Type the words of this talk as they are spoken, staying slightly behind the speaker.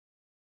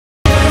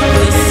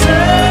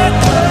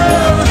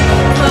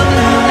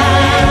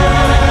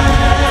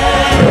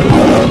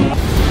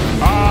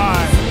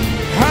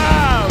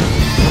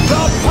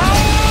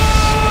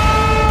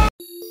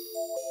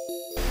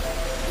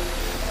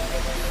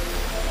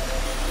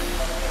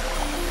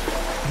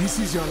This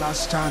is your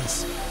last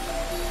chance.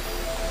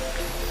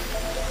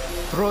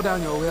 Throw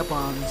down your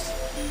weapons,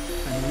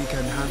 and we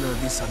can handle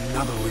this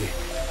another way.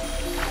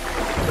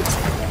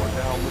 You are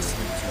now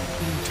listening to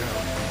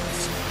Intel.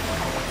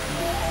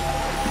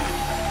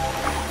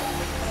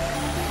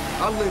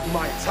 I lived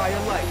my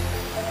entire life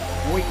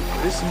waiting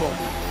for this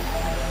moment.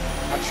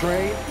 I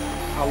trained,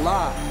 I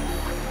lied,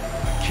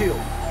 I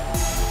killed,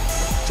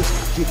 just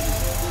to get you.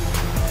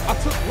 I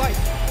took life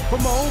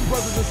from my own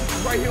brothers and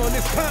sisters right here on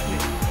this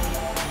continent.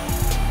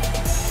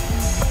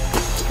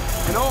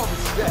 And all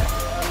this death,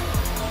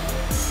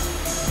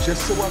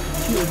 just so I could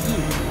kill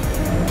you.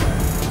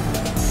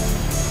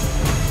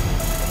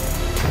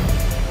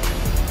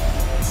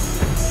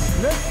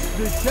 Let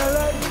the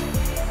challenge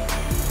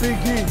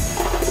begin.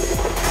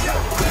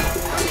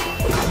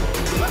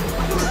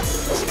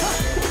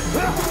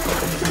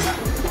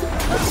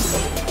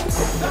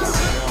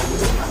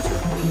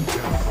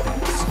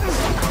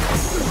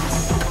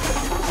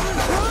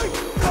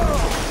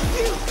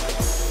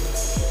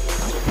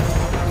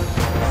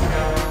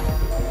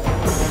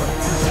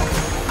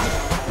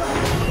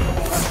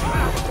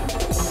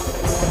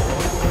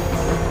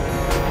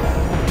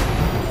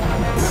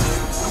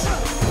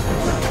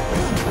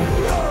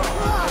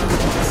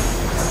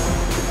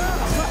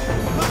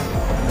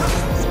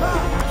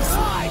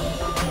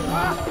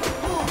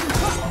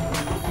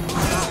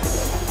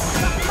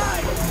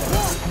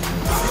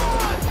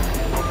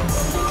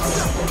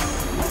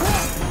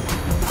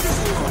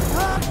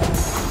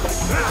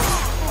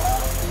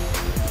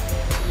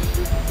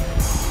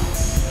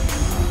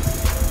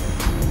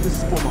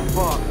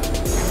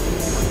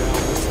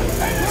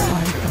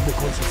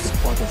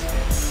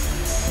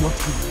 Not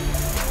you.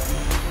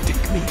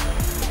 Take me.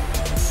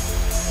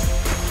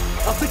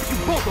 I'll take you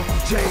both of them,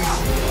 James.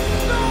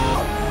 No!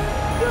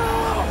 No!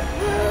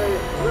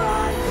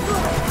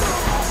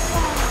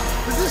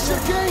 Is this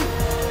your game?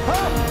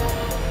 Huh?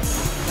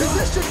 Is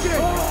this your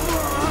game?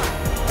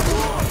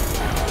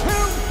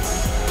 Him?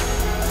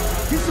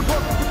 He's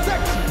supposed to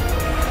protect you.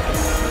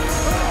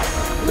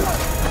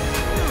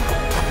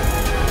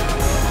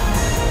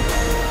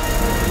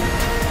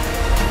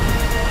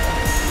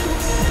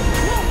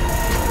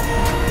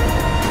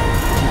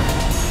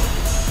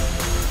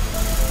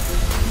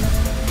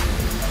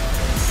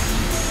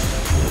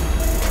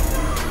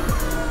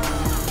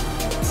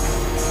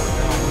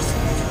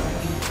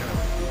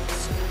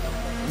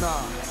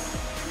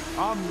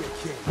 I'm your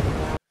king.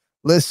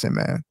 Listen,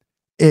 man,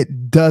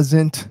 it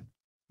doesn't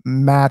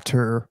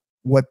matter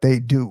what they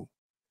do.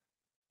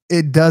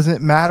 It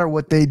doesn't matter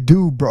what they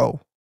do,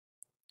 bro.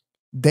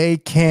 They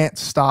can't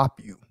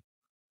stop you.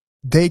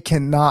 They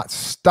cannot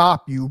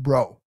stop you,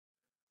 bro,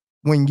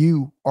 when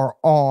you are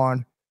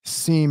on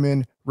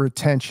semen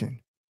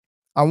retention.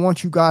 I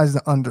want you guys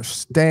to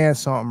understand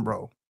something,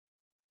 bro.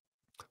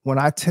 When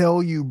I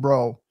tell you,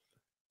 bro,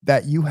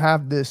 that you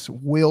have this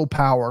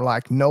willpower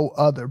like no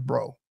other,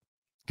 bro,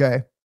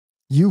 okay?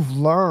 You've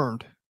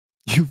learned,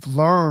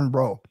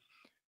 bro.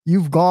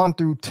 You've gone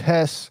through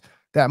tests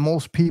that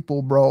most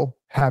people, bro,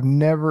 have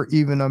never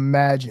even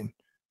imagined,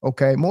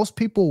 okay? Most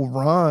people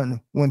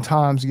run when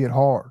times get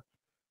hard.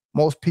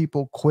 Most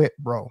people quit,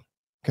 bro,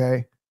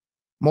 okay?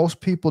 Most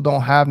people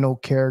don't have no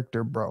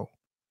character, bro.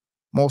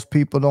 Most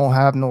people don't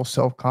have no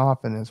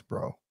self-confidence,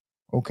 bro,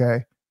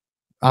 okay?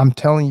 I'm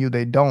telling you,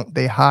 they don't.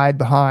 They hide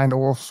behind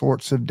all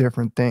sorts of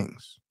different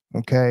things,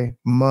 okay?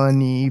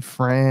 Money,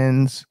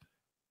 friends.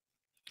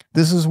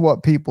 This is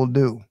what people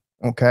do,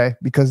 okay?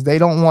 Because they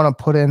don't want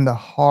to put in the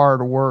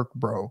hard work,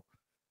 bro,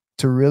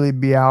 to really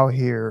be out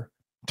here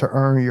to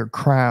earn your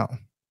crown.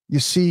 You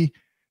see,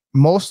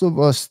 most of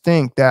us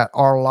think that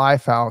our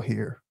life out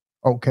here,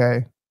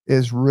 okay,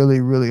 is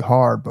really, really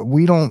hard, but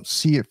we don't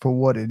see it for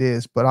what it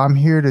is. But I'm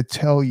here to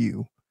tell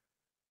you,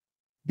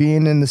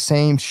 being in the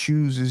same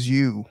shoes as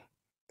you,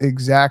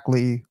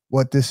 exactly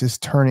what this is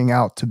turning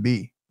out to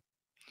be.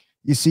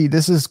 You see,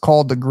 this is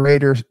called the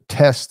greater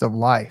test of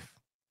life.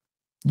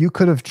 You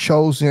could have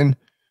chosen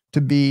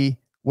to be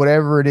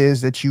whatever it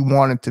is that you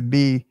wanted to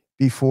be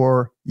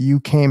before you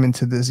came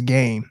into this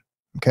game,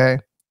 okay?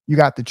 You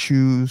got to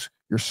choose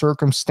your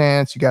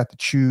circumstance. You got to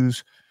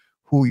choose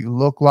who you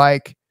look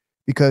like,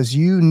 because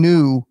you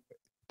knew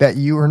that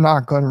you were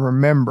not going to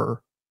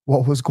remember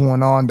what was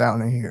going on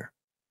down in here.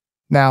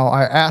 Now,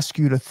 I ask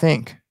you to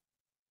think,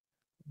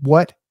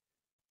 what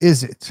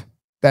is it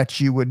that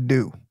you would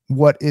do?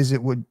 What is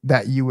it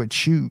that you would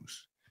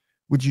choose?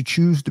 Would you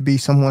choose to be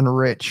someone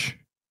rich?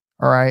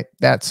 All right,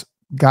 that's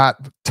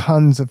got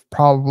tons of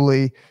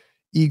probably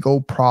ego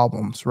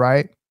problems,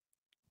 right?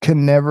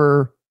 Can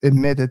never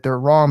admit that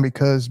they're wrong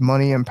because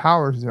money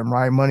empowers them,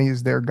 right? Money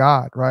is their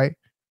God, right?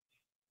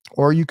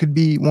 Or you could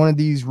be one of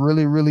these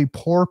really, really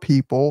poor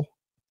people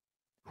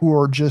who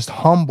are just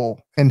humble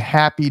and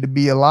happy to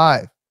be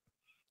alive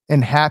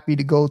and happy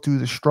to go through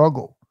the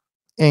struggle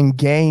and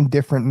gain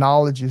different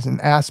knowledges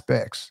and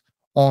aspects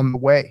on the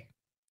way.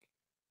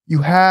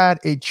 You had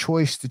a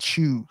choice to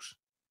choose,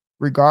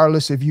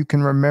 regardless if you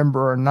can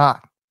remember or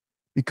not,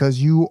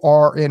 because you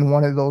are in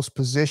one of those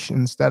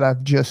positions that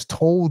I've just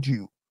told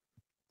you,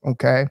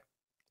 okay?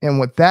 And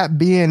with that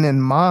being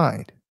in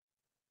mind,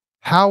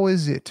 how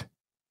is it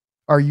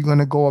are you going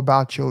to go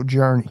about your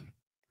journey?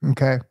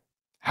 Okay.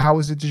 How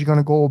is it that you're going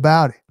to go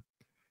about it?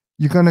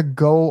 You're going to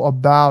go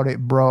about it,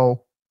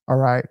 bro. All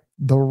right.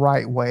 The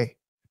right way,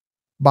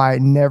 by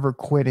never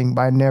quitting,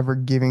 by never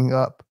giving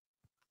up.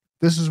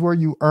 This is where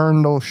you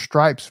earn those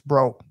stripes,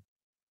 bro.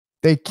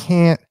 They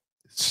can't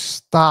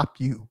stop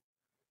you.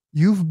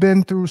 You've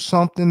been through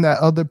something that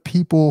other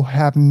people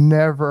have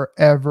never,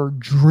 ever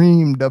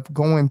dreamed of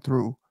going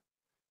through.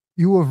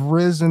 You have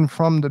risen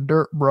from the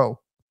dirt, bro.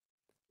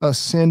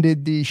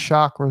 Ascended these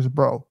chakras,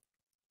 bro.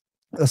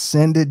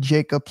 Ascended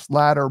Jacob's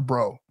ladder,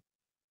 bro.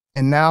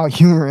 And now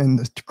you're in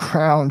the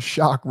crown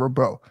chakra,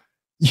 bro.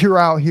 You're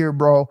out here,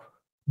 bro,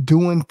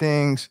 doing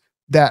things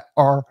that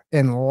are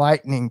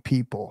enlightening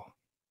people.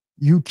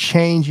 You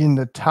changing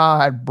the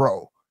tide,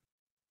 bro.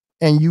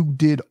 And you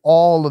did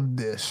all of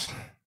this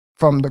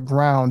from the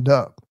ground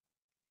up.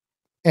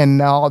 And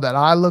now that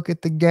I look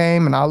at the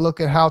game and I look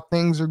at how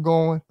things are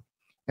going,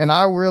 and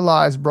I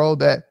realize, bro,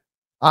 that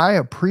I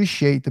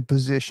appreciate the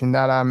position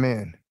that I'm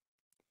in.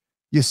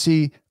 You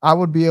see, I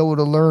would be able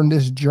to learn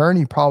this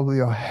journey probably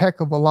a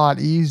heck of a lot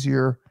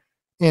easier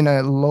in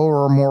a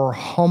lower, more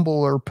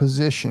humbler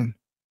position,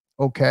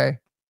 okay?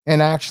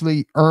 And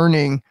actually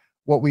earning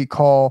what we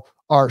call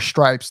our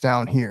stripes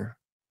down here.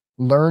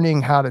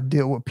 Learning how to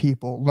deal with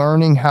people,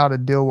 learning how to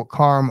deal with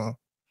karma,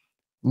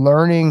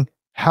 learning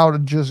how to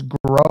just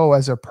grow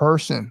as a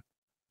person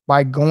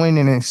by going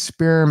and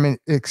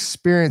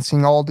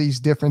experiencing all these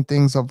different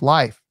things of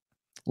life.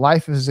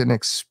 Life is an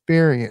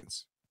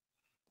experience.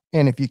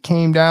 And if you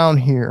came down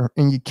here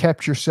and you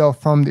kept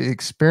yourself from the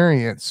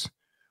experience,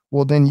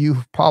 well, then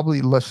you've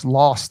probably just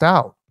lost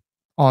out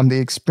on the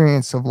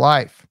experience of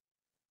life.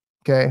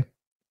 Okay.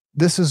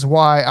 This is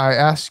why I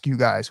ask you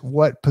guys,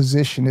 what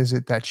position is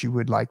it that you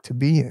would like to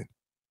be in?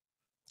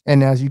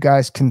 And as you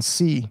guys can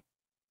see,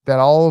 that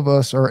all of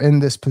us are in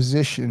this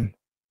position,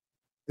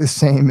 the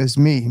same as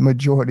me,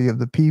 majority of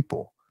the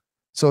people.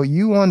 So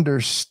you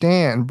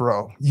understand,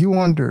 bro. You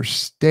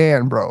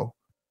understand, bro,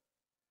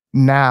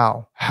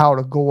 now how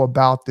to go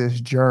about this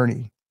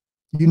journey.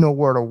 You know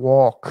where to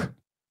walk.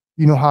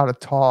 You know how to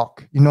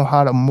talk. You know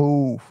how to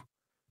move.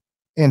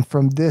 And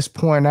from this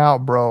point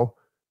out, bro,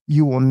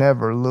 you will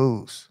never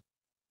lose.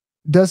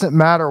 Doesn't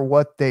matter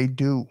what they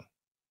do.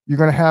 You're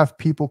going to have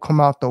people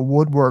come out the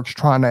woodworks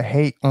trying to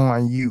hate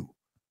on you.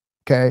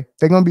 Okay.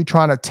 They're going to be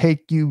trying to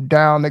take you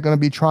down. They're going to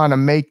be trying to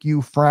make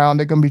you frown.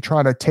 They're going to be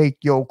trying to take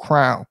your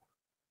crown.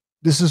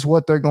 This is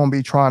what they're going to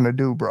be trying to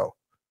do, bro.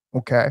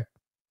 Okay.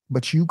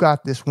 But you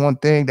got this one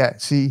thing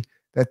that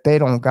they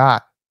don't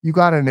got. You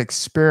got an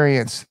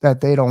experience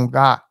that they don't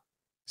got.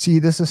 See,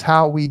 this is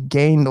how we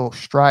gain those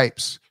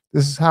stripes.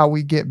 This is how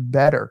we get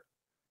better.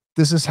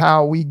 This is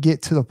how we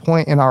get to the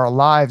point in our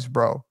lives,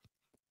 bro,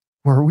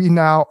 where we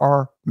now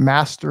are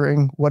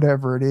mastering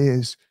whatever it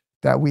is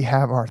that we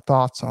have our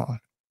thoughts on.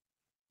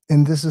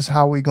 And this is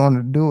how we're going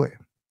to do it.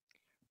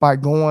 By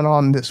going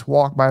on this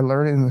walk, by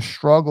learning the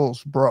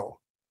struggles, bro,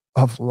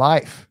 of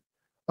life.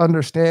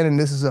 Understanding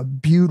this is a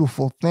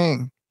beautiful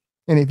thing.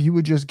 And if you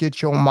would just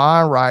get your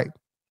mind right,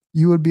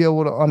 you would be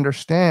able to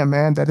understand,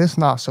 man, that it's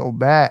not so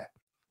bad.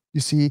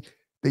 You see,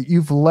 that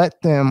you've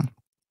let them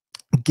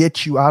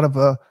get you out of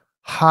a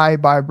high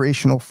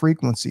vibrational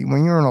frequency.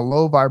 When you're in a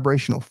low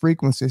vibrational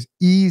frequency, it's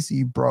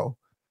easy, bro,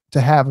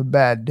 to have a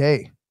bad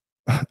day.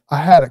 I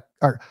had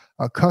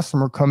a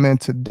customer come in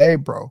today,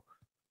 bro.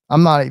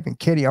 I'm not even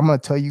kidding. I'm going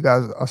to tell you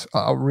guys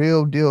a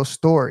real deal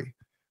story.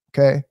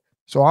 Okay.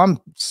 So I'm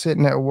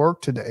sitting at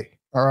work today.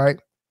 All right.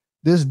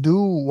 This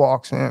dude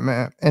walks in,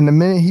 man. And the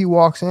minute he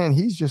walks in,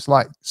 he's just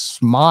like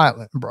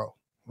smiling, bro.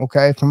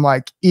 Okay. From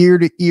like ear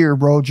to ear,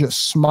 bro,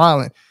 just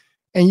smiling.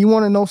 And you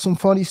want to know some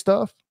funny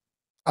stuff?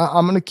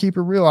 I'm going to keep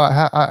it real.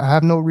 I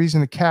have no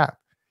reason to cap.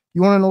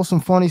 You want to know some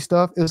funny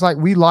stuff? It's like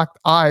we locked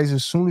eyes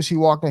as soon as he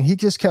walked in. He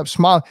just kept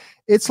smiling.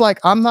 It's like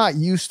I'm not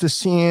used to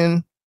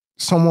seeing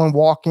someone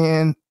walk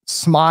in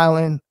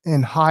smiling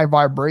and high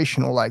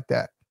vibrational like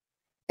that.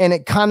 And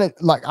it kind of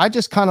like, I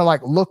just kind of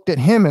like looked at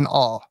him in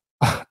awe.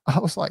 I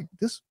was like,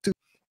 this dude.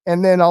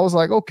 And then I was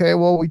like, okay,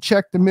 well, we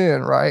checked him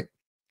in, right?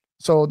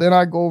 So then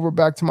I go over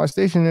back to my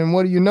station, and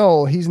what do you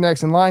know? He's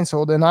next in line.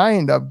 So then I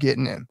end up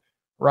getting him,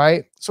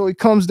 right? So he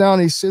comes down,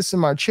 he sits in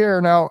my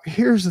chair. Now,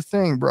 here's the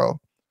thing, bro.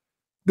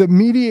 The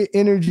immediate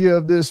energy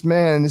of this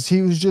man is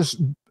he was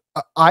just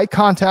eye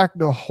contact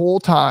the whole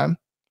time,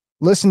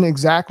 listen to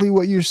exactly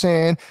what you're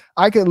saying.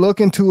 I could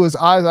look into his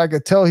eyes. I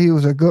could tell he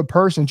was a good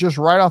person just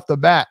right off the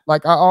bat.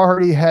 Like I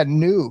already had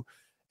knew.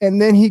 And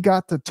then he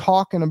got to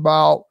talking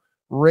about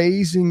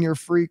raising your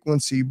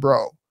frequency,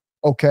 bro.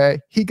 Okay.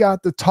 He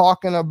got to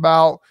talking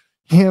about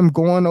him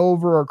going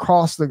over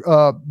across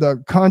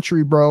the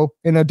country, bro,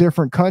 in a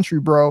different country,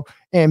 bro,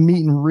 and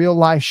meeting real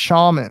life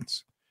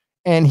shamans.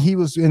 And he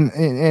was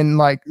in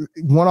like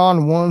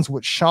one-on-ones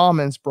with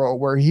shamans, bro,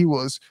 where he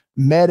was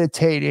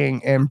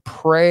meditating and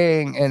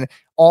praying and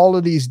all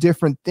of these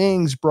different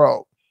things,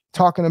 bro,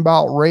 talking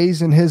about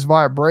raising his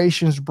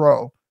vibrations,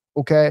 bro.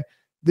 Okay.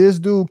 This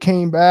dude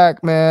came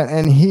back, man,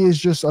 and he is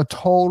just a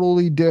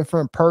totally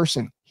different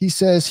person. He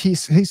says he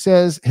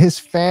says his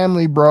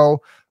family, bro,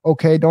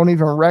 okay, don't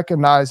even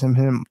recognize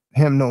him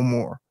no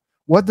more.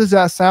 What does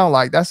that sound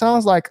like? That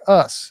sounds like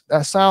us.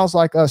 That sounds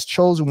like us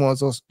chosen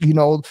ones. Those, you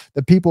know,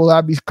 the people that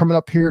I be coming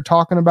up here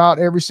talking about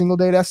every single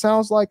day. That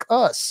sounds like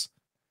us.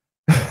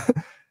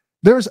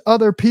 There's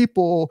other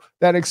people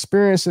that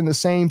experiencing the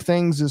same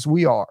things as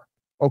we are.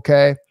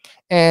 Okay.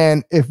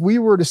 And if we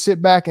were to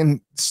sit back and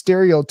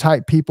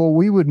stereotype people,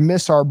 we would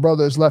miss our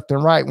brothers left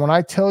and right. When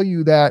I tell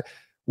you that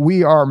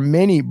we are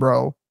many,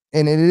 bro,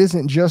 and it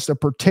isn't just a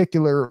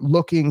particular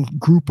looking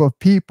group of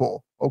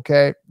people.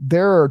 Okay.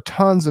 There are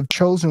tons of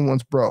chosen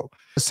ones, bro.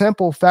 The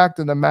simple fact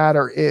of the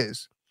matter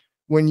is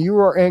when you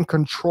are in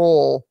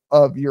control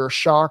of your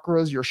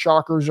chakras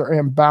are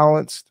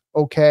imbalanced.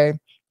 Okay.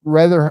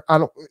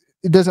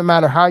 It doesn't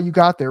matter how you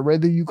got there,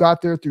 whether you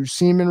got there through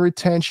semen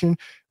retention,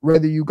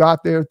 whether you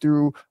got there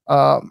through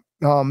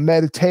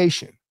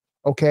meditation,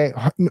 okay?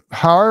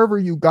 However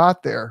you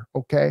got there,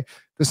 okay?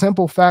 The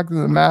simple fact of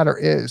the matter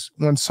is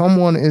when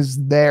someone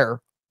is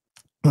there,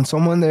 when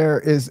someone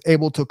there is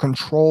able to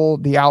control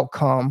the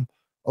outcome,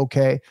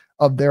 okay,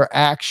 of their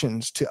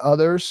actions to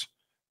others,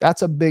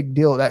 that's a big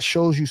deal. That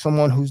shows you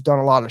someone who's done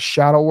a lot of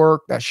shadow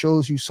work. That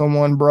shows you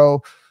someone,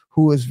 bro,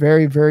 who is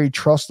very, very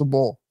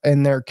trustable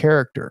in their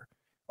character.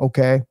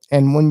 Okay.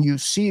 And when you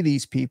see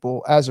these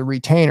people as a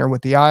retainer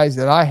with the eyes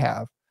that I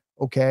have,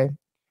 okay,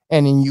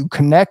 and then you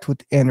connect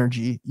with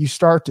energy, you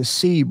start to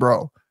see,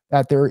 bro,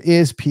 that there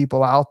is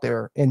people out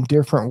there in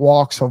different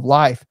walks of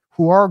life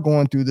who are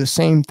going through the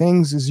same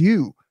things as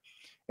you.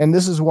 And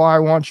this is why I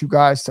want you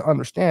guys to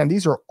understand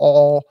these are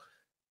all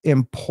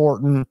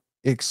important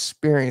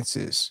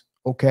experiences.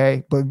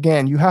 Okay. But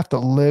again, you have to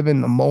live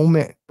in the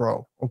moment,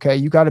 bro. Okay.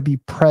 You got to be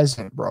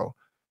present, bro.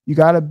 You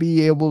got to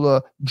be able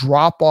to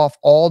drop off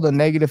all the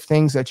negative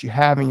things that you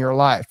have in your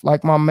life.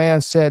 Like my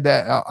man said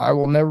that I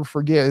will never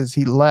forget is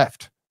he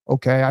left.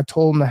 Okay. I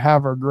told him to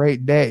have a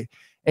great day.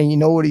 And you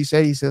know what he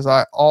said? He says,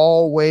 I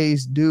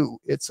always do.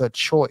 It's a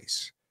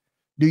choice.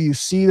 Do you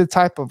see the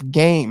type of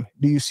game?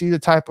 Do you see the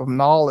type of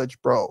knowledge,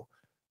 bro,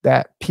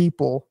 that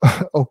people,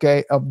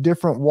 okay, of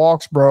different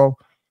walks, bro,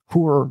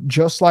 who are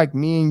just like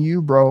me and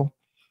you, bro,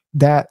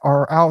 that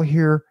are out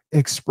here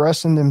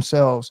expressing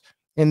themselves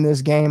in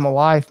this game of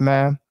life,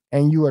 man.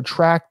 And you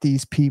attract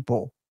these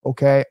people.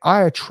 Okay.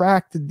 I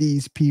attracted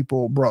these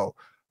people, bro.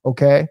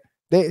 Okay.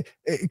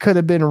 It could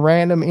have been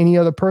random, any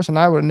other person.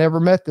 I would have never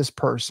met this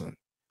person.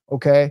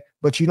 Okay.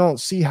 But you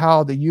don't see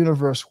how the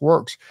universe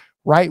works.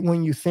 Right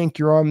when you think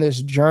you're on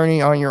this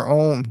journey on your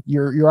own,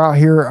 you're out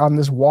here on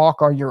this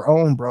walk on your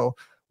own, bro.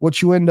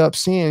 What you end up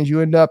seeing is you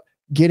end up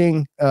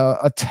getting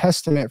a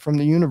testament from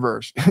the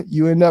universe.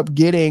 You end up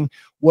getting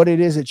what it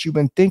is that you've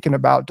been thinking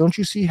about. Don't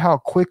you see how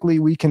quickly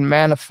we can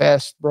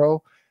manifest,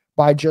 bro,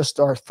 by just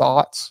our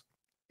thoughts?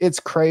 It's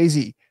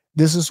crazy.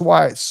 This is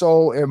why it's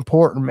so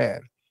important,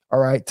 man. All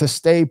right. To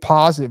stay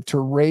positive, to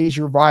raise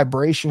your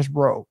vibrations,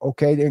 bro.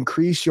 Okay. To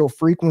increase your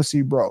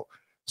frequency, bro.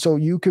 So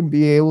you can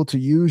be able to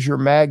use your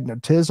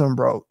magnetism,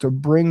 bro, to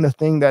bring the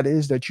thing that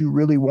is that you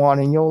really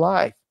want in your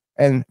life.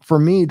 And for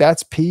me,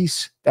 that's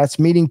peace. That's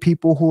meeting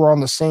people who are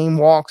on the same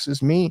walks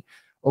as me.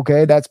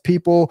 Okay. That's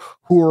people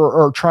who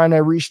are trying to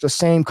reach the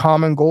same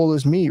common goal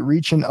as me,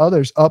 reaching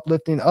others,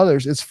 uplifting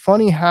others. It's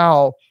funny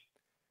how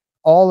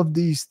all of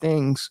these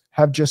things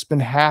have just been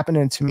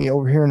happening to me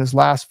over here in this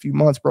last few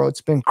months, bro. It's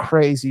been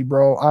crazy,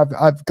 bro.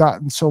 I've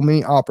gotten so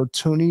many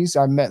opportunities.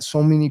 I've met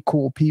so many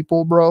cool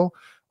people, bro.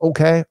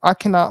 Okay. I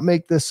cannot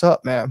make this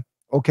up, man.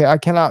 Okay. I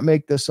cannot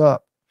make this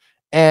up.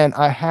 And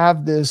I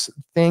have this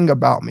thing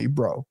about me,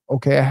 bro.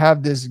 Okay. I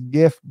have this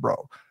gift,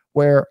 bro,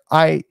 where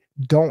I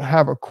don't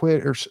have a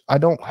quitter. I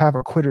don't have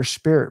a quitter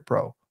spirit,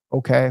 bro.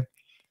 Okay.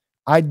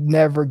 I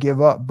never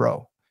give up,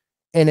 bro.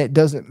 And it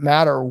doesn't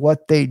matter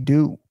what they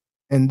do.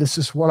 And this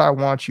is what I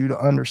want you to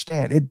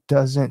understand. It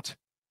doesn't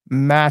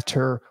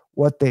matter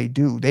what they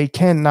do. They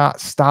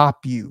cannot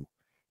stop you.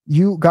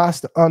 You got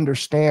to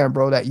understand,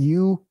 bro, that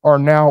you are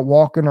now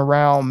walking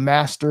around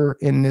master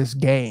in this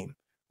game.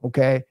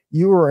 Okay.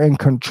 You are in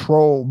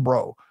control,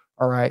 bro.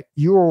 All right.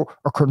 You are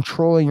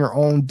controlling your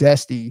own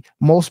destiny.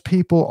 Most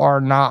people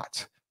are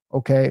not.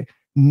 Okay.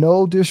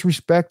 No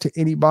disrespect to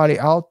anybody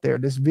out there.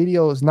 This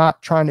video is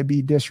not trying to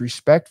be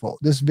disrespectful.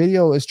 This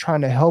video is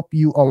trying to help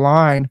you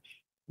align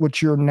with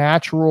your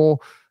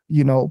natural,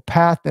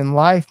 path in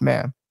life,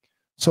 man.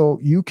 So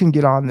you can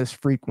get on this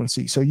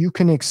frequency, so you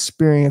can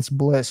experience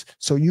bliss,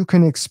 so you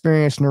can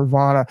experience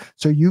nirvana,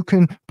 so you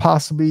can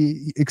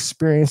possibly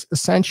experience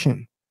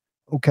ascension.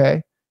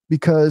 Okay.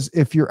 Because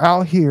if you're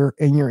out here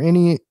and you're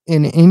in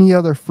any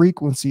other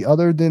frequency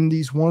other than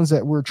these ones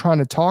that we're trying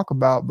to talk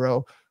about,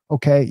 bro,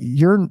 okay,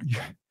 you're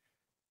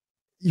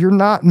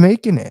not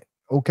making it.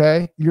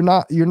 Okay. You're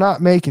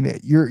not making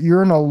it.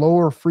 You're in a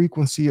lower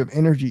frequency of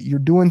energy. You're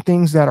doing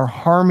things that are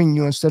harming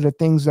you instead of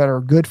things that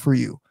are good for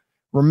you.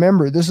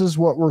 Remember, this is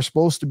what we're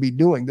supposed to be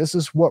doing. This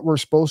is what we're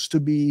supposed to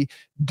be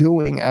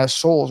doing as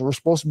souls. We're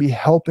supposed to be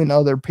helping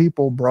other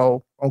people,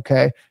 bro.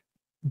 Okay.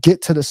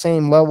 get to the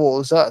same level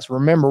as us.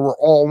 Remember, we're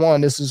all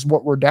one. This is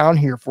what we're down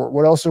here for.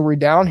 What else are we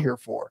down here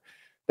for?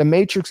 The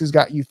Matrix has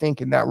got you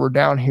thinking that we're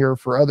down here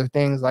for other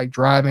things like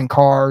driving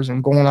cars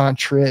and going on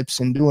trips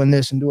and doing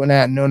this and doing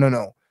that. No, no,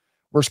 no.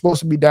 We're supposed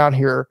to be down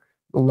here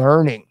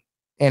learning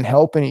and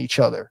helping each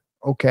other,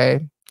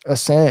 okay?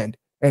 Ascend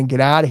and get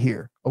out of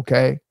here,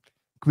 okay?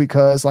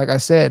 Because like I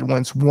said,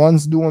 once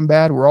one's doing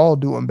bad, we're all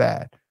doing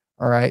bad,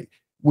 all right?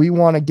 We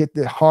want to get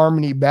the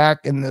harmony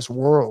back in this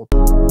world.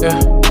 Yeah.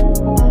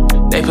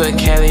 They put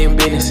Cali in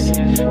business.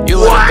 You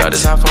would have thought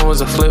this iPhone was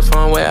a flip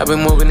phone where I've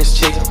been moving this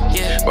chick.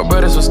 My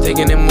brothers was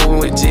sticking and moving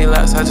with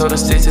G-Locks. I told them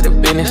stick to the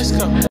business.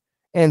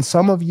 And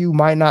some of you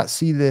might not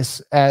see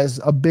this as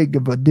a big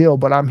of a deal,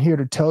 but I'm here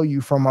to tell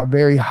you from a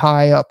very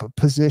high up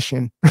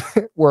position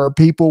where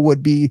people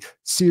would be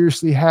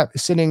seriously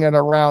sitting at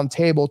a round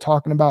table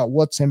talking about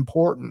what's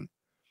important.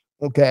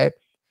 Okay.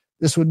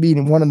 This would be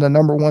one of the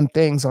 #1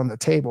 things on the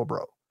table,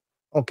 bro.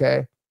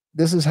 Okay.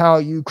 This is how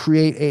you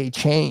create a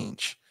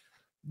change.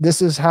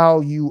 This is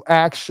how you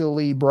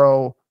actually,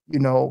 bro, you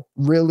know,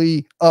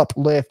 really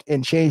uplift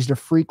and change the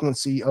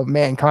frequency of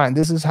mankind.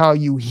 This is how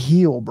you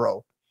heal,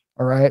 bro.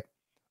 All right.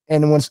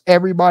 And once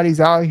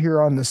everybody's out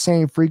here on the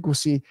same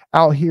frequency,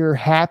 out here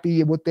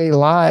happy with their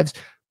lives,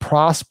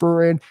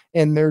 prospering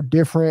in their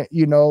different,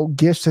 you know,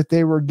 gifts that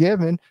they were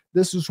given,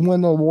 this is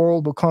when the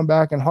world will come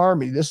back in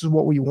harmony. This is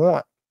what we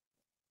want.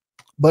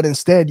 But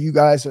instead, you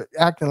guys are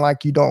acting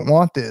like you don't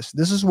want this.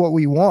 This is what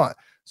we want.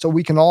 So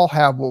we can all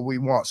have what we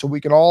want. So we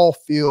can all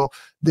feel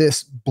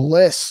this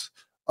bliss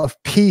of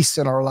peace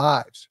in our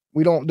lives.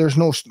 There's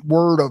no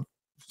word of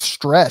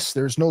stress.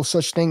 There's no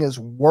such thing as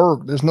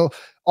work.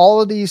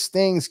 All of these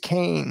things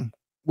came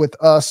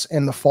with us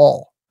in the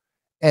fall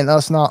and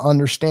us not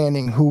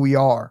understanding who we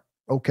are.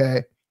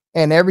 Okay.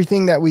 And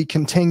everything that we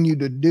continue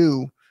to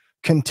do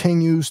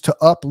continues to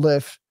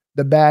uplift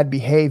the bad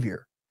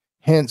behavior.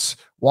 Hence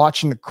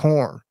watching the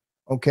corn.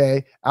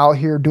 Okay. Out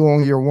here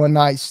doing your one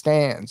night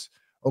stands.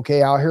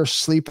 Okay. Out here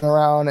sleeping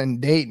around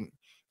and dating.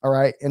 All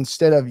right.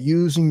 Instead of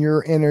using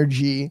your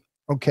energy,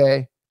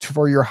 okay,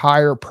 for your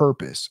higher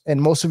purpose.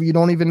 And most of you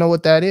don't even know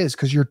what that is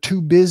because you're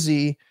too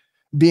busy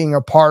being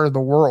a part of the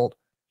world.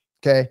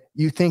 Okay.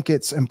 You think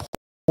it's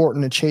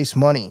important to chase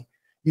money.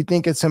 You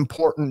think it's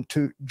important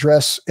to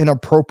dress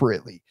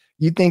inappropriately.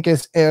 You think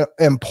it's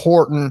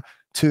important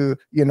to,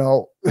 you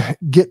know,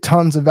 get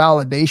tons of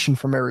validation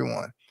from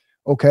everyone.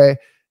 Okay.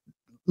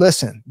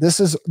 Listen, this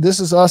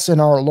is us in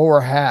our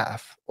lower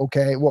half.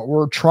 Okay. What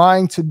we're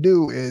trying to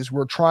do is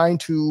we're trying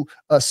to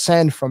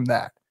ascend from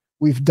that.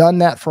 We've done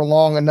that for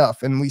long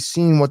enough, and we've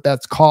seen what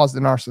that's caused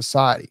in our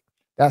society.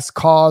 That's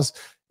caused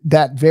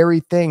that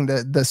very thing,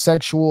 the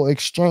sexual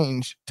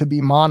exchange, to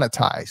be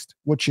monetized,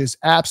 which is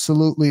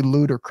absolutely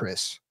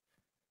ludicrous.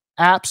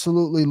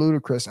 Absolutely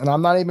ludicrous. And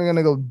I'm not even going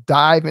to go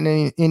dive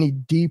in any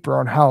deeper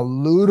on how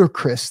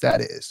ludicrous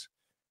that is.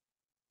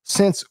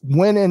 Since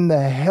when in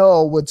the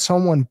hell would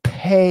someone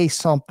pay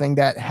something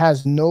that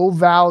has no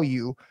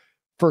value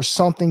for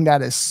something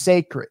that is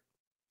sacred?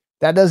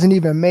 That doesn't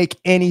even make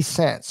any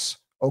sense.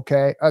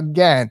 Okay.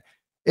 Again,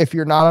 if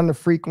you're not on the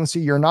frequency,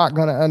 you're not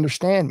going to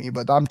understand me,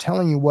 but I'm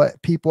telling you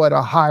what people at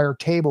a higher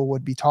table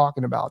would be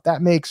talking about.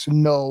 That makes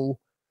no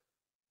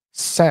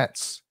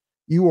sense.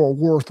 You are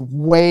worth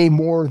way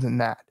more than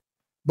that.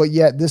 But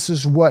yet this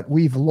is what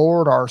we've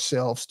lowered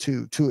ourselves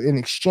to in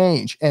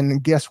exchange.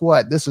 And guess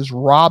what? This has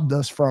robbed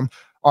us from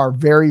our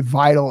very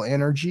vital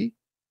energy.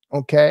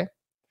 Okay.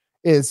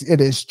 It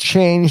has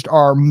changed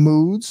our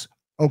moods.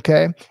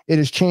 Okay. It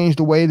has changed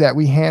the way that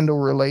we handle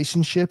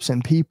relationships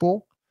and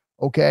people.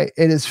 Okay.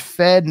 It has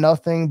fed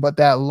nothing but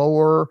that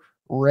lower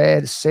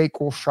red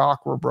sacral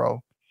chakra,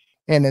 bro.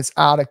 And it's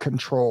out of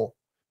control.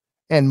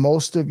 And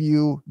most of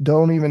you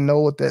don't even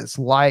know what that's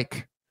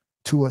like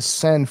to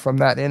ascend from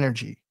that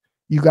energy.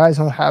 You guys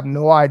don't have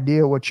no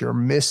idea what you're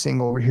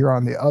missing over here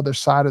on the other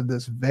side of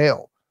this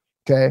veil.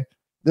 Okay.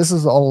 This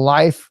is a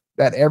life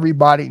that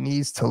everybody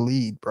needs to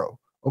lead, bro.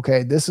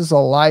 Okay. This is a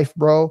life,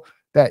 bro,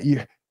 that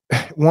you,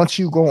 once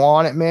you go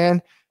on it,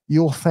 man,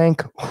 you'll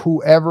thank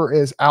whoever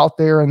is out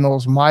there in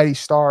those mighty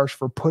stars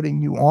for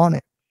putting you on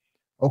it.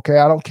 Okay.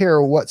 I don't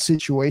care what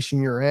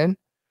situation you're in.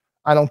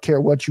 I don't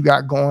care what you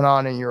got going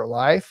on in your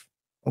life.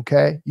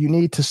 Okay. You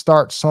need to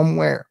start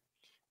somewhere.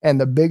 And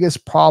the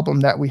biggest problem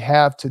that we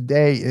have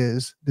today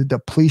is the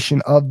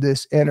depletion of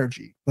this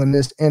energy. When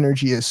this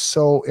energy is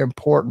so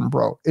important,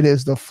 bro, it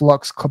is the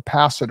flux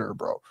capacitor,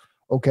 bro.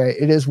 Okay.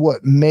 It is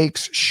what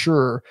makes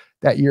sure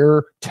that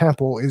your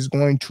temple is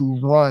going to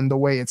run the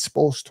way it's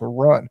supposed to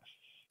run.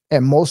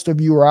 And most of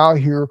you are out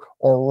here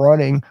are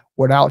running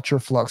without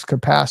your flux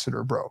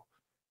capacitor, bro.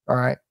 All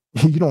right.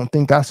 You don't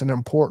think that's an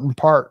important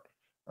part.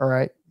 All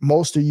right.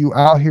 Most of you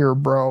out here,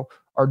 bro,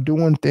 are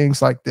doing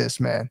things like this,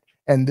 man.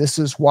 And this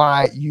is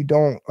why you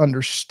don't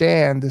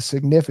understand the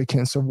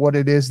significance of what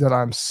it is that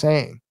I'm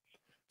saying.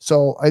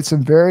 So it's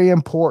very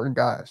important,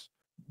 guys.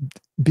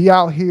 Be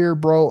out here,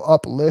 bro,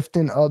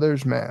 uplifting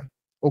others, man.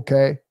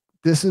 Okay.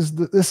 This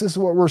is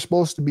what we're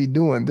supposed to be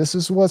doing. This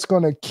is what's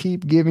going to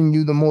keep giving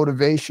you the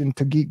motivation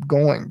to keep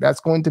going. That's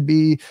going to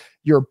be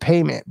your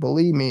payment.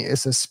 Believe me,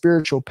 it's a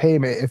spiritual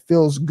payment. It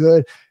feels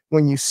good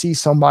when you see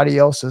somebody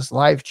else's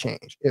life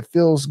change. It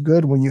feels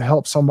good when you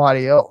help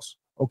somebody else.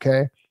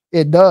 Okay.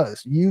 It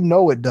does. You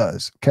know it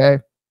does.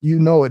 Okay. You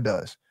know it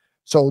does.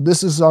 So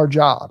this is our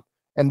job.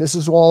 And this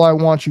is all I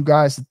want you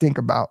guys to think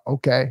about.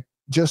 Okay.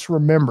 Just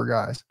remember,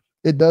 guys,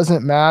 it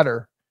doesn't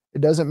matter.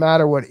 It doesn't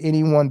matter what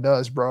anyone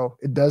does, bro.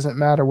 It doesn't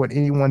matter what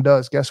anyone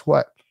does. Guess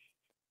what?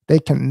 They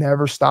can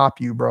never stop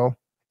you, bro.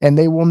 And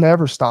they will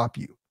never stop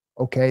you.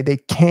 Okay. They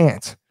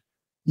can't.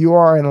 You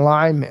are in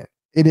alignment.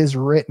 It is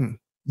written.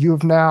 You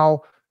have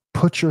now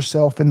put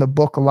yourself in the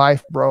book of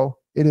life, bro.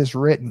 It is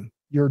written.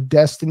 Your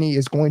destiny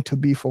is going to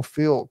be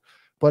fulfilled.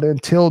 But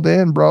until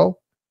then, bro,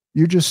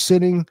 you're just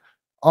sitting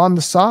on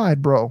the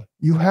side, bro.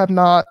 You have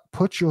not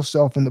put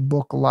yourself in the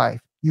book of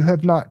life. You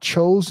have not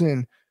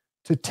chosen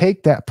to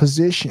take that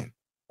position,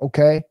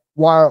 okay?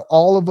 While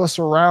all of us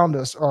around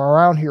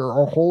here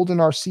are holding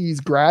our seats,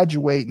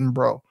 graduating,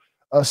 bro,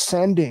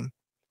 ascending,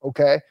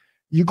 okay?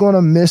 You're going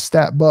to miss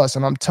that bus.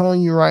 And I'm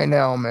telling you right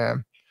now,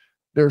 man,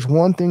 there's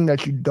one thing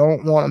that you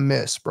don't want to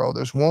miss, bro.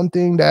 There's one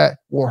thing that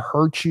will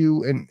hurt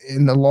you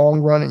in the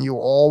long run, and you'll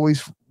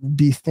always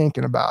be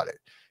thinking about it,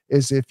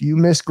 is if you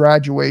miss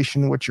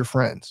graduation with your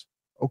friends,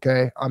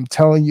 okay? I'm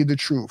telling you the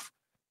truth.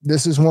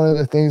 This is one of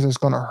the things that's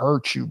going to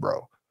hurt you,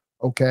 bro,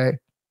 okay?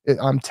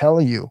 I'm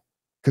telling you,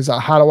 because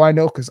how do I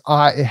know? Because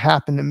it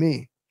happened to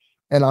me.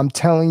 And I'm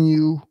telling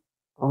you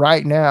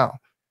right now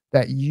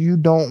that you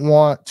don't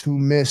want to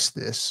miss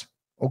this,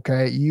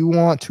 okay? You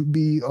want to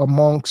be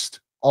amongst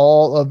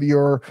all of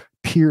your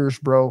peers,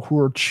 bro, who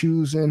are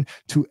choosing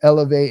to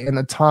elevate in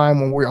a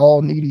time when we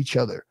all need each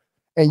other.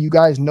 And you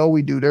guys know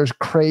we do. There's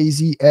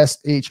crazy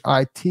shit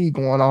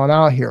going on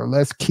out here.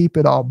 Let's keep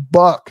it a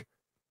buck,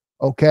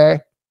 okay?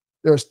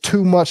 There's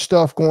too much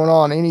stuff going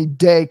on. Any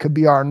day could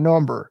be our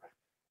number.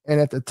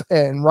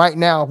 And right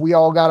now, if we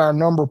all got our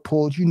number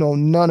pulled, you know,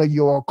 none of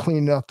you are clean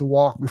enough to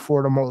walk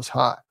before the Most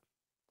High.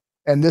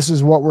 And this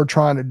is what we're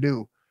trying to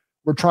do.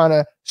 We're trying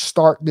to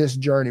start this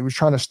journey. We're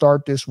trying to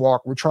start this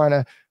walk. We're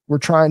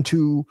trying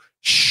to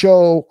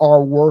show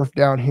our worth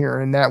down here,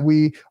 and that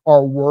we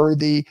are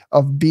worthy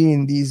of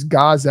being these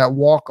gods that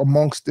walk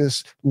amongst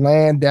this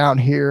land down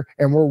here,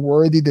 and we're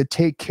worthy to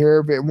take care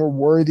of it, and we're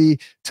worthy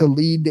to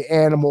lead the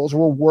animals.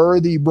 We're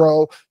worthy,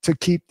 bro, to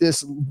keep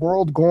this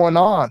world going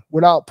on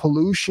without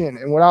pollution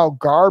and without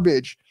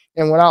garbage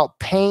and without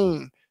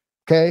pain.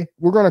 Okay,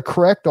 we're going to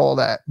correct all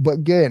that. But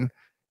again,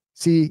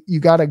 see, you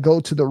got to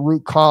go to the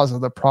root cause of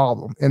the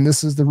problem, and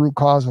this is the root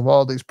cause of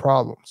all these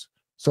problems.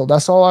 So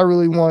that's all I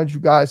really wanted you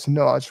guys to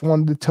know. I just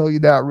wanted to tell you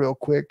that real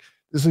quick.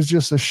 This is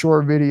just a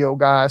short video,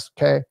 guys,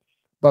 okay?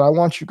 But I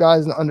want you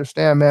guys to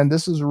understand, man,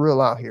 this is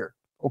real out here,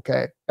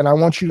 okay? And I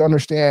want you to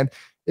understand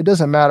it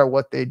doesn't matter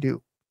what they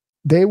do.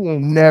 They will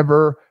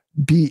never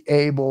be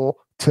able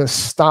to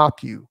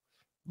stop you.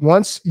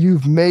 Once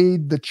you've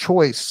made the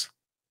choice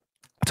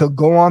to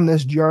go on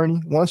this journey,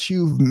 once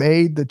you've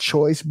made the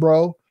choice,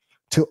 bro,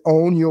 to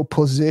own your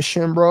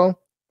position, bro,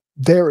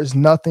 there is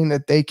nothing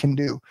that they can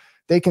do.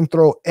 They can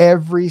throw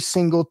every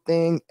single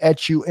thing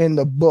at you in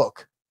the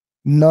book.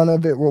 None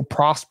of it will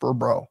prosper,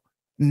 bro.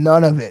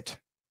 None of it.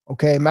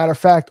 Okay. Matter of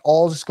fact,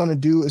 all it's going to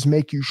do is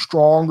make you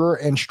stronger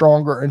and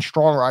stronger and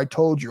stronger. I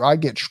told you, I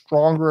get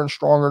stronger and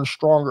stronger and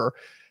stronger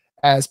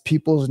as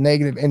people's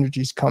negative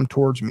energies come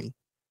towards me.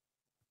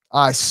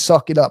 I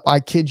suck it up. I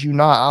kid you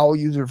not. I'll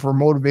use it for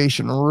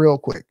motivation real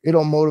quick.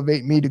 It'll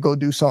motivate me to go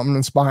do something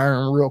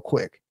inspiring real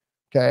quick.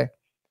 Okay.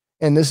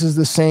 And this is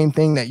the same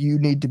thing that you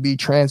need to be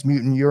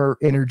transmuting your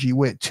energy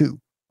with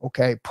too.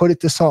 Okay. Put it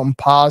to something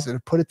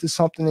positive. Put it to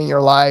something in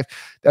your life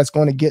that's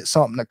going to get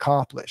something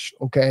accomplished.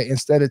 Okay.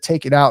 Instead of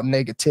take it out in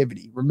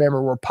negativity.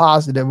 Remember, we're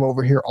positive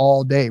over here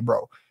all day,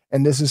 bro.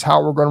 And this is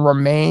how we're going to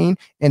remain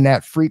in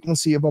that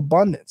frequency of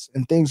abundance.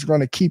 And things are going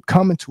to keep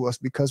coming to us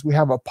because we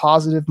have a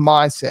positive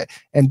mindset.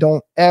 And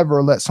don't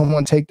ever let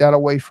someone take that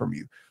away from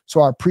you. So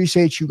I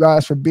appreciate you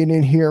guys for being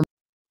in here.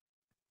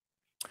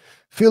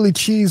 Philly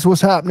Cheese, what's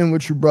happening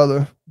with you,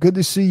 brother? Good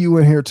to see you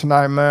in here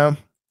tonight, man.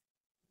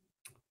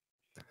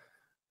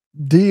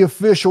 D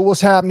Official, what's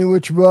happening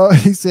with you, bro?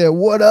 He said,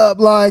 what up,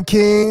 Lion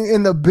King?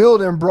 In the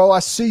building, bro. I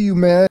see you,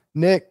 man.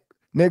 Nick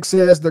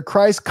says, the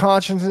Christ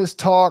consciousness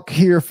talk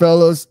here,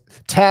 fellas.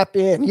 Tap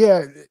in.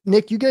 Yeah,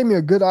 Nick, you gave me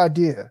a good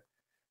idea.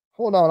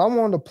 Hold on. I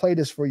wanted to play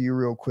this for you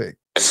real quick.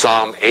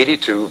 Psalm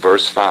 82,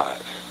 verse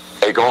 5.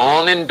 They go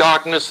on in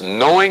darkness,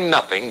 knowing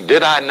nothing.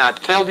 Did I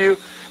not tell you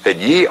that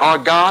ye are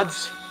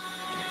gods?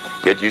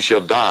 Yet you shall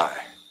die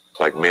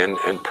like men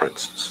and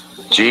princes.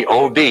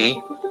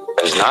 G-O-D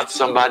is not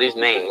somebody's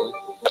name,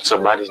 but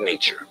somebody's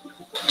nature.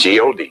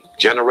 G-O-D,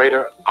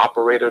 generator,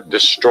 operator,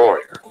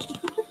 destroyer,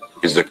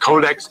 is the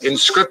codex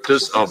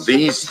inscriptus of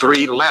these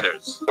three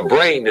letters. The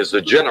brain is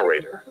the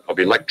generator of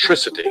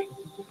electricity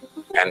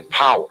and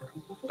power.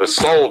 The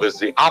soul is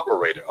the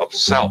operator of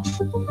self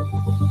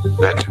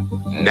that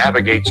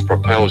navigates,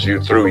 propels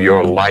you through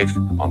your life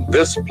on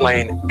this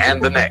plane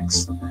and the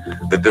next.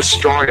 The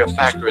destroyer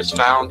factor is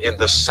found in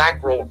the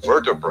sacral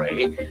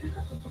vertebrae,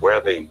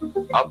 where the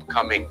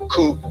upcoming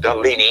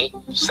Kundalini,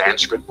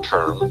 Sanskrit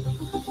term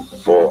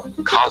for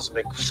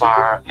cosmic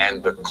fire,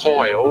 and the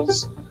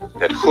coils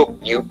that hook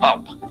you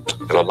up,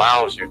 that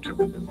allows you to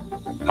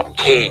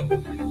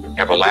obtain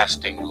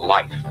everlasting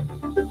life.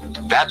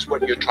 That's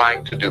what you're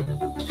trying to do,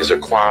 is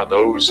acquire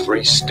those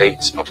three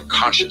states of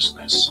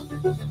consciousness.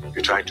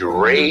 You're trying to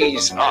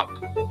raise up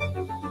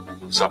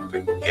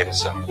something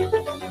inside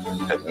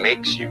that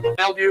makes you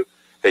tell you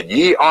that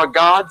ye are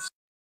gods.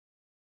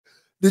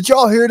 Did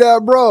y'all hear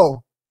that,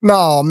 bro?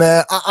 No,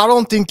 man. I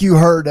don't think you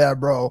heard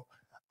that, bro.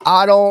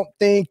 I don't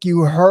think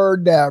you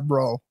heard that,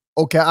 bro.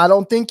 Okay, I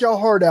don't think y'all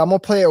heard that. I'm going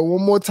to play it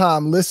one more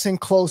time. Listen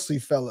closely,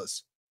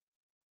 fellas.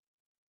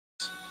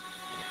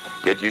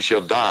 Yet you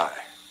shall die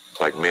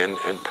like men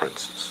and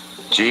princes.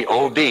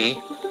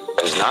 G-O-D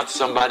is not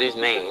somebody's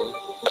name,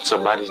 but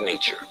somebody's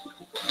nature.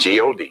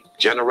 G-O-D,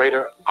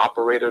 generator,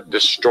 operator,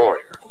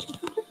 destroyer,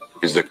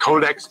 is the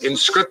codex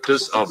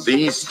inscriptus of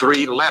these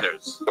three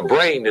letters. The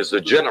brain is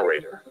the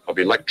generator of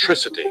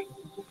electricity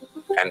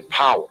and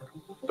power.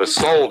 The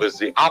soul is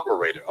the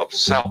operator of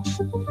self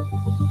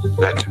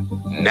that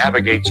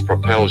navigates,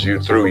 propels you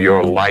through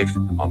your life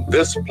on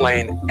this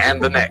plane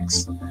and the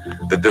next.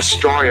 The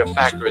destroyer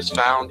factor is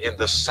found in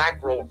the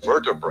sacral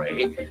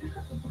vertebrae,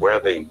 where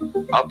the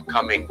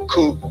upcoming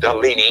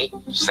Kundalini,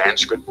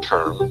 Sanskrit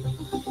term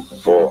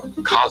for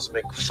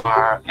cosmic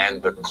fire,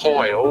 and the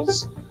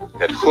coils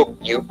that hook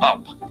you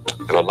up,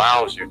 that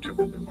allows you to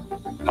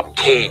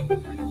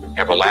obtain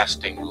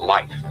everlasting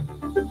life.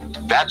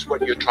 That's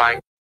what you're trying.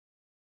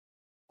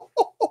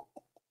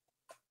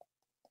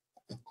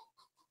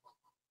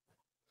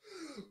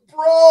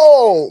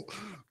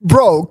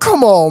 Bro,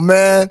 come on,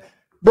 man.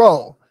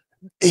 Bro,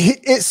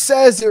 it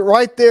says it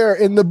right there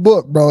in the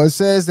book, bro. It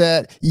says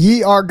that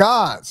ye are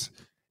gods.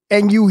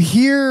 And you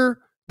hear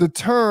the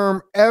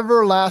term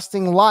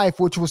everlasting life,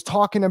 which was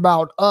talking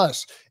about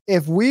us.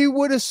 If we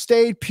would have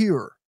stayed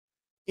pure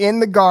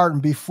in the garden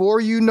before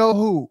you know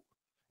who,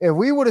 if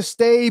we would have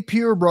stayed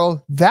pure,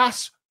 bro,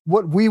 that's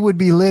what we would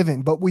be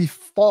living. But we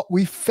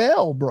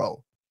fell,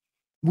 bro.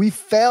 We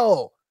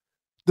fell.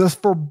 The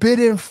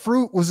forbidden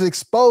fruit was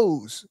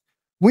exposed.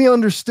 We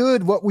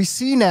understood what we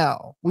see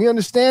now. We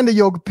understand the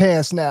yoga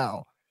pants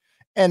now.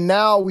 And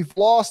now we've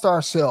lost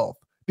ourselves,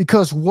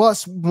 because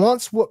what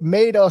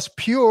made us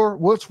pure,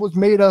 what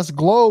made us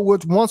glow,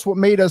 what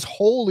made us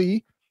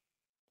holy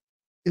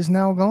is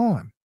now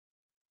gone.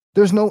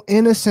 There's no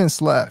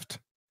innocence left.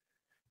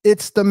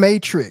 It's the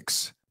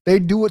Matrix. They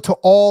do it to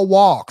all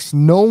walks.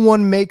 No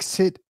one makes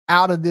it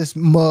out of this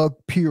mug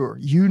pure.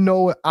 You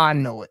know it. I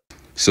know it.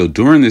 So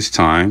during this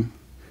time,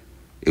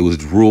 it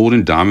was ruled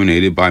and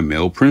dominated by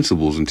male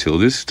principles until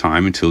this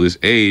time, until this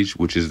age,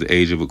 which is the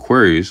age of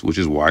Aquarius, which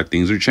is why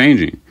things are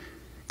changing,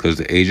 because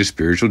the age of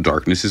spiritual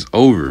darkness is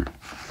over.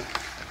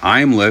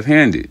 I am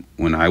left-handed.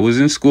 When I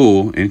was in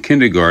school, in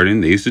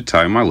kindergarten, they used to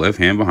tie my left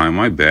hand behind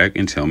my back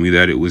and tell me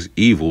that it was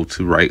evil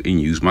to write and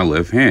use my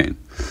left hand,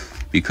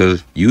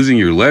 because using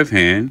your left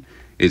hand,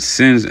 it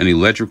sends an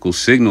electrical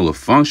signal of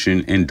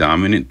function and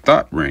dominant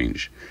thought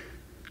range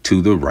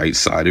to the right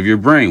side of your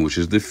brain, which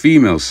is the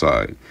female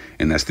side.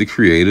 And that's the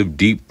creative,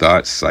 deep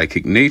thought,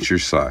 psychic nature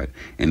side.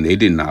 And they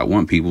did not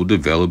want people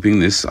developing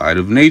this side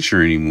of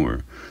nature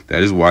anymore.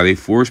 That is why they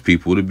force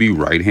people to be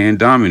right hand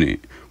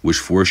dominant, which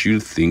force you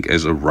to think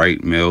as a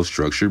right male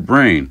structured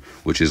brain,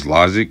 which is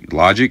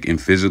logic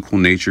and physical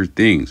nature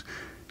things.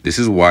 This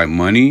is why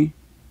money,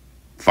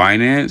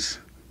 finance,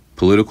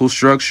 political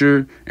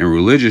structure, and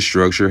religious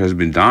structure has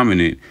been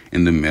dominant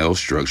in the male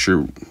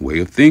structure way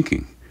of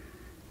thinking.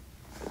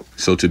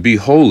 So to be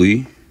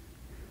holy,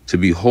 to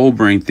be whole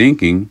brain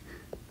thinking,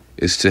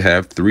 is to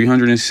have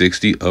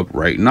 360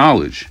 upright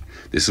knowledge.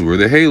 This is where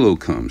the halo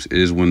comes. It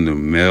is when the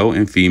male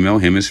and female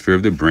hemisphere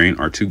of the brain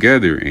are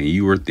together and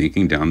you are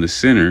thinking down the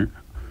center,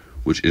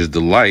 which is the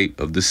light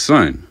of the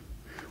sun,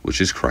 which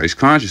is Christ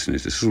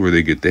consciousness. This is where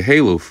they get the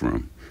halo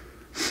from.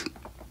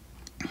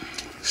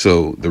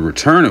 So the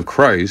return of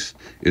Christ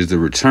is the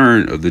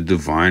return of the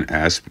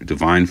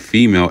divine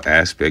female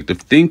aspect of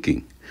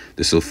thinking,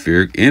 the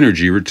sulfuric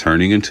energy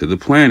returning into the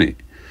planet.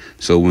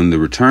 So when the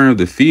return of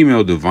the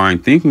female divine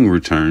thinking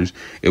returns,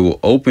 it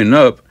will open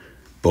up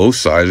both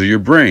sides of your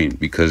brain,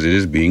 because it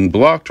is being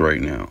blocked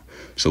right now.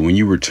 So when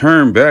you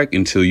return back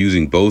into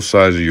using both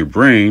sides of your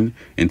brain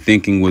and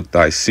thinking with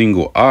thy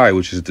single eye,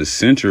 which is the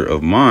center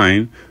of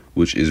mind,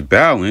 which is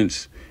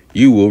balance,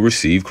 you will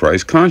receive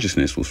Christ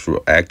consciousness, which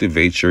will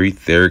activate your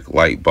etheric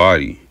light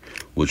body,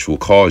 which will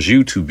cause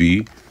you to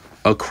be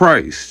a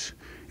Christ.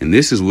 And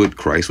this is what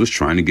Christ was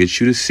trying to get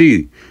you to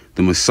see.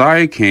 The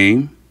Messiah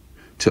came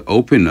to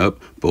open up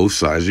both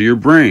sides of your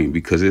brain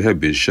because it had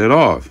been shut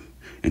off,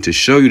 and to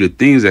show you the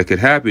things that could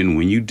happen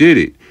when you did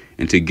it,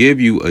 and to give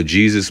you a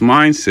Jesus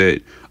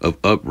mindset of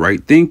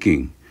upright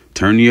thinking.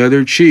 Turn the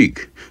other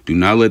cheek. Do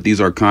not let these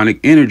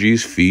archonic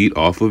energies feed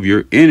off of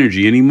your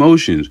energy and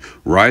emotions.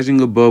 Rising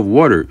above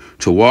water,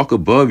 to walk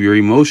above your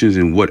emotions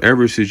in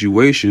whatever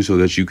situation so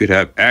that you could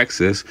have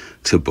access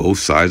to both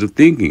sides of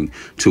thinking.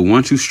 To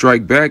want to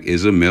strike back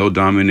is a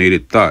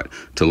male-dominated thought.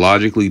 To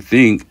logically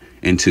think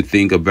and to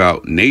think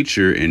about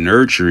nature and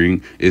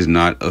nurturing is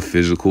not a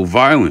physical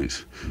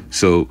violence.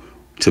 So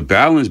to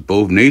balance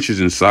both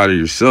natures inside of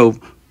yourself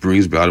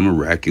brings about a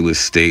miraculous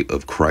state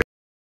of Christ.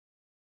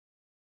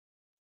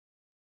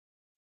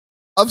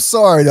 I'm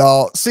sorry,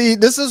 dog. See,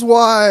 this is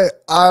why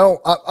I'm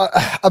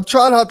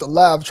trying not to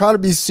laugh. I'm trying to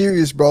be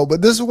serious, bro.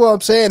 But this is what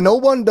I'm saying. No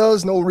one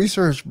does no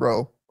research,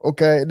 bro.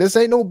 Okay? This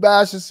ain't no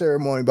bashing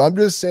ceremony, but I'm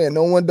just saying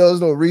no one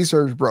does no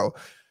research, bro.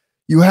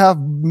 You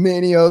have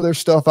many other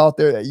stuff out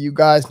there that you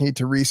guys need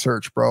to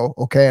research, bro.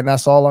 Okay? And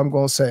that's all I'm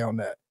going to say on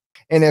that.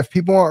 And if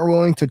people aren't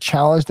willing to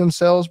challenge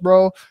themselves,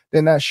 bro,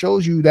 then that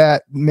shows you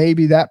that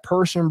maybe that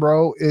person,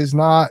 bro, is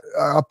not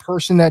a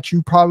person that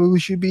you probably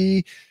should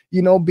be,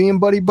 you know, being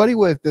buddy-buddy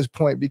with at this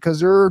point, because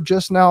they're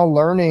just now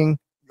learning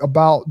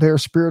about their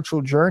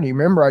spiritual journey.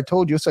 Remember, I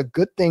told you it's a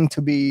good thing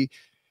to be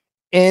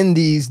in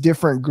these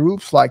different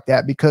groups like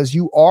that, because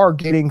you are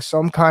getting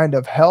some kind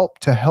of help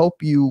to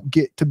help you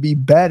get to be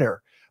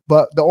better.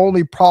 But the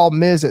only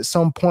problem is at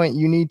some point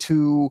you need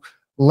to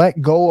let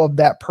go of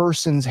that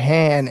person's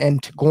hand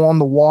and to go on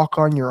the walk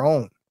on your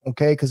own.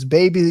 Okay. Because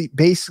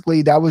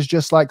basically that was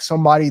just like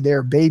somebody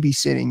there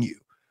babysitting you.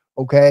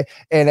 Okay.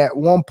 And at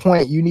one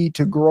point you need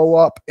to grow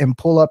up and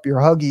pull up your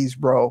huggies,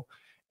 bro,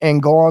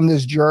 and go on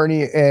this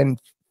journey and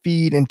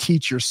feed and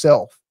teach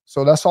yourself.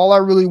 So that's all I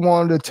really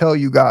wanted to tell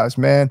you guys,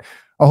 man.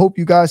 I hope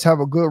you guys have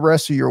a good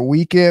rest of your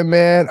weekend,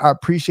 man. I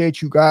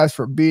appreciate you guys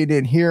for being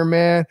in here,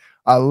 man.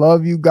 I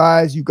love you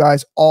guys. You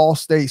guys all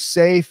stay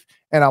safe.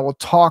 And I will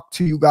talk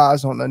to you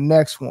guys on the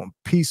next one.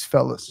 Peace,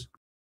 fellas.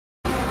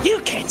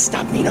 You can't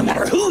stop me no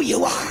matter who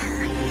you are.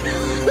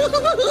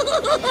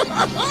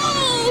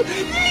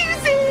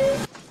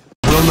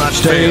 Will not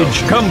fail,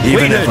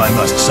 even if I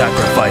must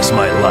sacrifice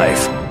my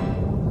life.